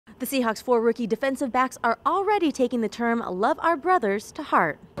The Seahawks' 4 rookie defensive backs are already taking the term "love our brothers" to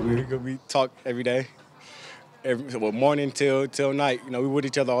heart. We talk every day, morning till night. We with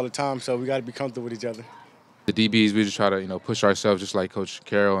each other all the time, so we got to be comfortable with each other. The DBs, we just try to, push ourselves just like Coach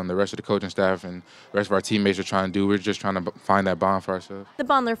Carroll and the rest of the coaching staff and the rest of our teammates are trying to do. We're just trying to find that bond for ourselves. The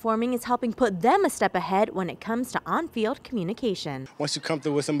bond they're forming is helping put them a step ahead when it comes to on-field communication. Once you're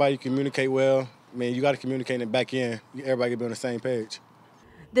comfortable with somebody, you communicate well. You got to communicate in the back end. Everybody can be on the same page.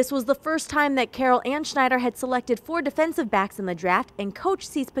 This was the first time that Carroll and Schneider had selected 4 defensive backs in the draft, and Coach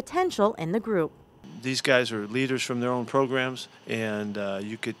sees potential in the group. These guys are leaders from their own programs, and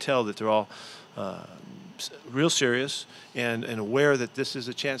you could tell that they're all real serious and aware that this is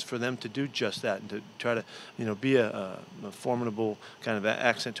a chance for them to do just that and to try to be a formidable kind of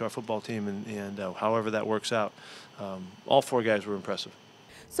accent to our football team, and however that works out. All 4 guys were impressive.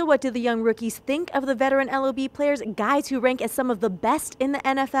 So what do the young rookies think of the veteran LOB players, guys who rank as some of the best in the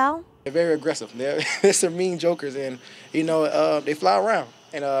NFL? They're very aggressive. They're some mean jokers, and they fly around,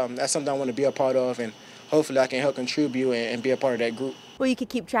 and that's something I want to be a part of, and hopefully I can help contribute and be a part of that group. Well, you can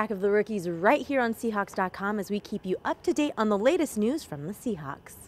keep track of the rookies right here on Seahawks.com as we keep you up to date on the latest news from the Seahawks.